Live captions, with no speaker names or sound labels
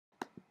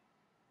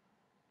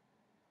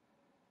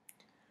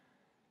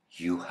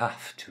You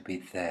have to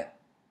be there.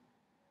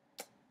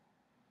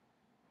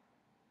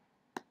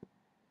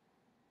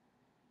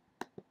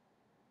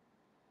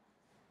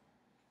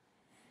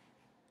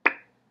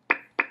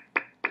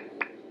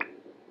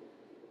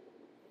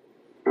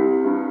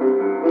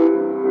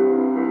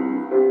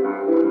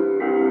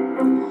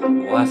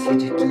 Was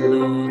it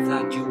love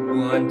that you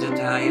wanted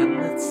I am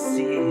not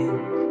seeing?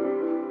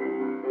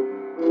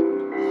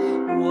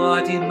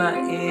 What in my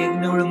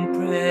ignorant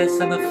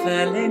praise am I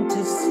failing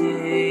to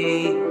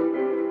see?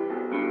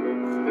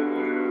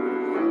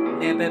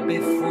 Never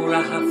before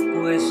I have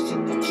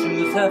questioned the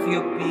truth of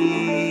your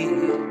being.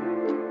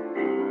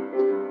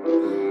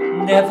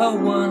 Never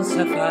once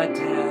have I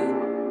dared,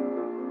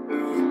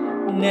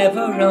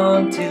 never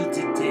until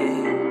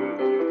today.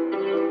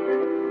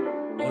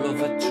 All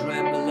of a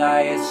tremble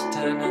I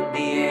stand on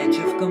the edge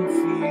of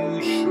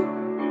confusion.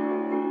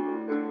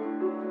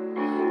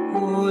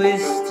 Who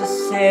is to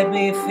save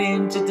me if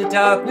into the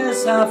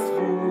darkness I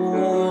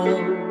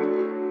fall?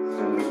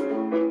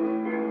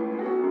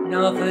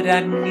 Now that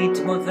I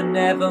need more than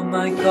ever,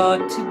 my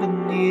God, to be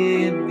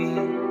near me.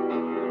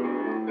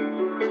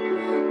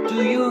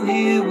 Do you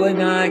hear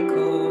when I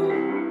call?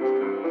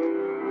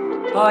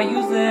 Are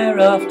you there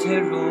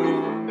after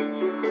all?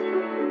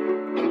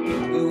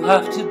 You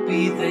have to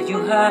be there,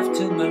 you have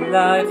to. My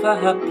life I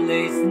have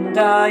placed and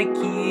I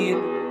keep.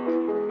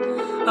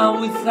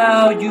 And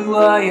without you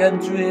I am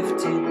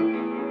drifting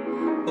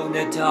on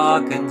a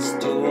dark and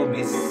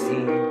stormy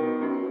sea.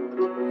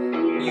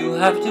 You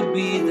have to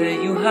be there,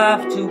 you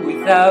have to.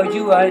 Without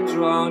you I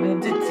drown in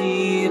the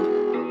deep.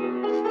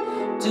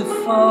 Too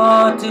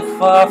far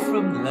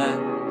from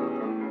land.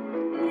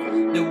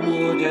 The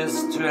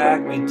waters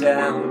drag me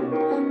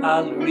down.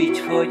 I'll reach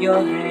for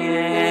your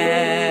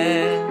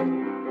hand.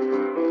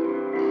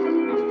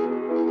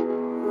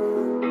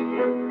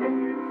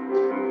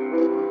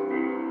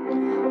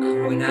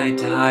 And when I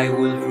die,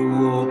 will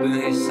you open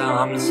his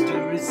arms to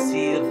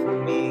receive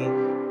me?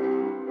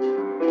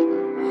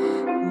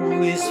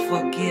 Who is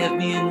forgive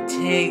me and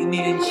take me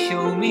and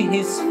show me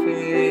his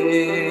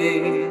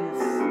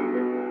face?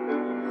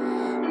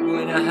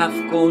 When I have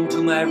gone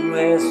to my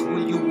rest,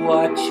 will you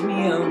watch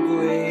me and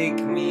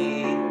wake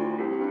me?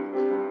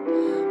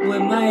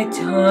 When my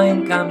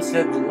time comes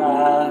at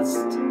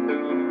last,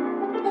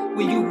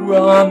 will you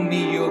grant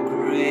me your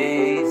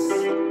grace?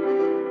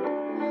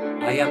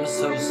 I am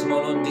so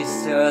small on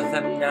this earth,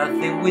 I'm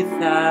nothing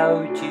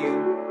without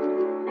you.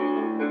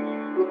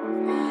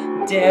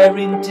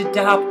 Daring to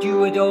doubt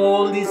you at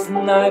all, this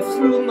knife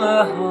through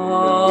my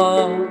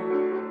heart.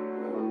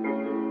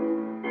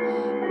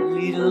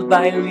 Little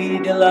by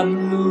little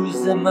I'm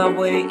losing my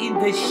way in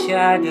the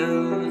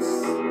shadows.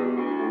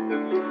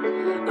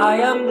 I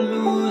am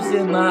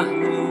losing my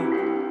hope,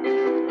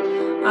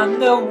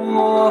 and the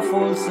war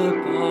falls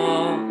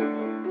apart.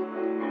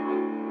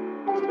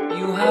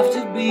 You have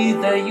to be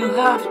there, you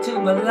have to.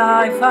 My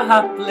life I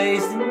have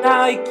placed and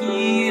I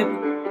keep.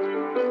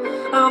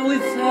 And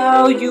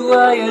without you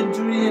I am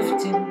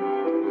drifting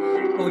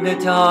on a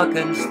dark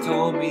and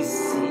stormy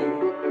sea.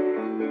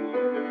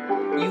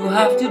 You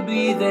have to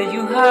be there,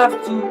 you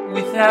have to.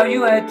 Without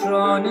you I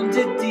drown in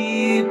the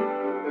deep.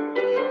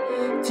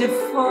 Too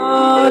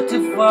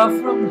far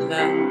from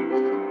land.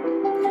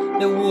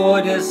 The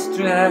waters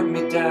drag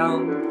me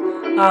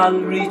down. I'll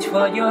reach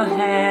for your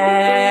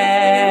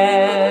hand.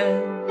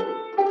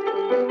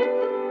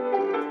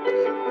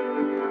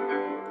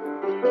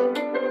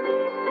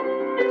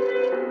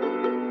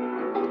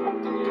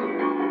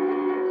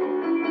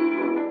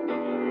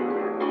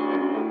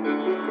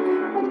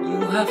 You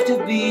have to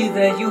be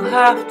there, you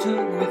have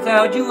to.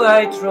 Without you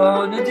I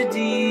drown in the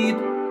deep.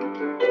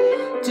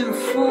 Too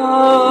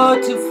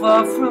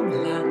far from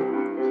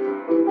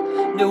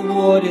land. The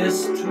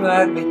waters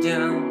drag me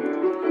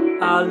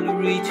down. I'll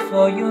reach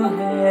for your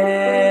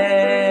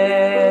hand.